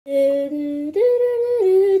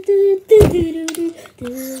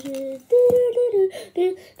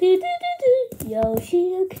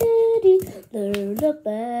Yoshi and Kitty learn the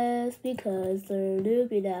best because they're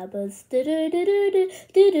newbie nappers.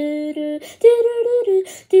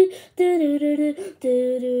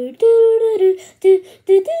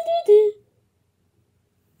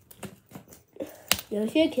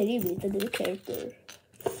 Yoshi and Kitty meet the new character.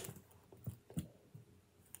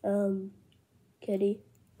 Kitty,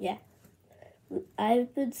 yeah.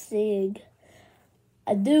 I've been seeing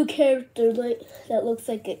a new character that looks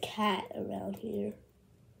like a cat around here.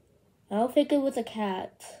 I don't think it was a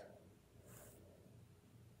cat.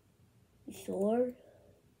 You sure?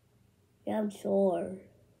 Yeah, I'm sure.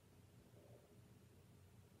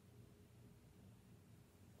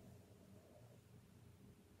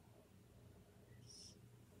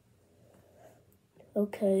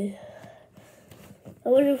 Okay. I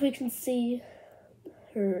wonder if we can see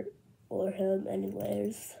her or him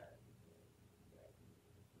anyways.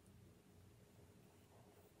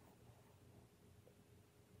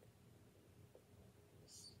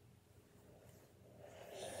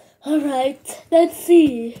 Alright, let's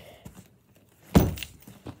see.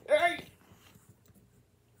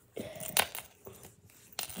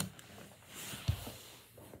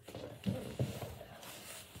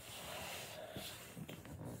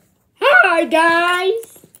 Hi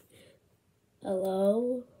guys!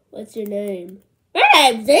 Hello? What's your name? My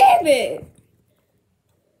name's David!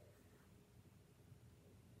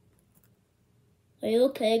 Are you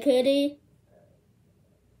okay, Kitty?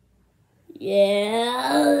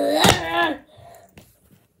 Yeah.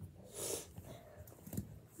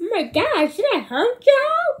 Oh my gosh, did I hurt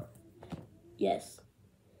you? Yes.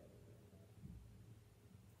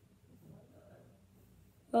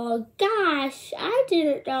 Oh gosh, I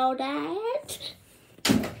didn't know that.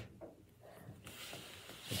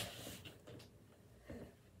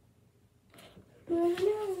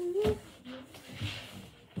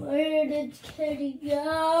 Where did Kitty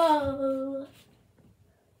go?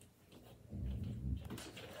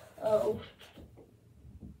 Oh.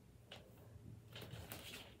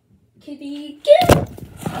 Kitty, get!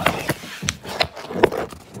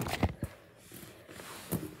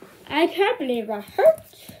 I can't believe I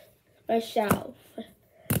hurt myself.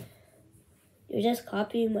 You're just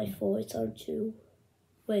copying my voice, aren't you?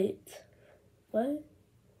 Wait, what?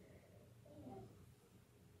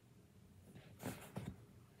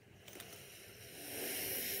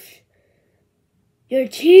 You're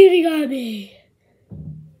cheating on me.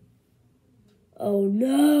 Oh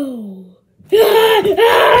no.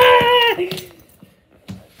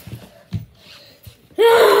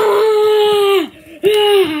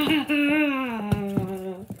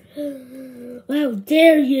 How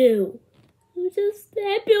dare you? You're just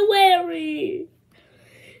February.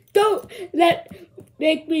 Don't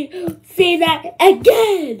make me say that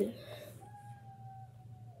again.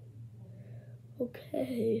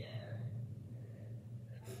 Okay.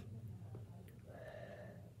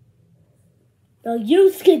 Now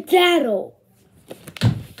you skedaddle.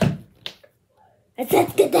 I said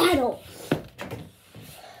skedaddle.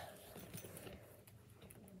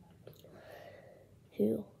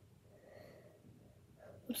 Ew.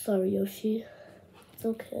 I'm sorry, Yoshi. It's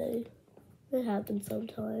okay. It happens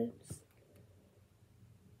sometimes.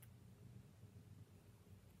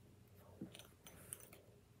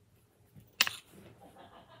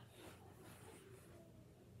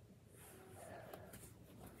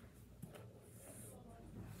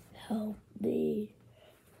 Help me.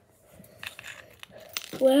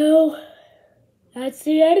 Well, that's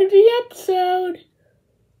the end of the episode.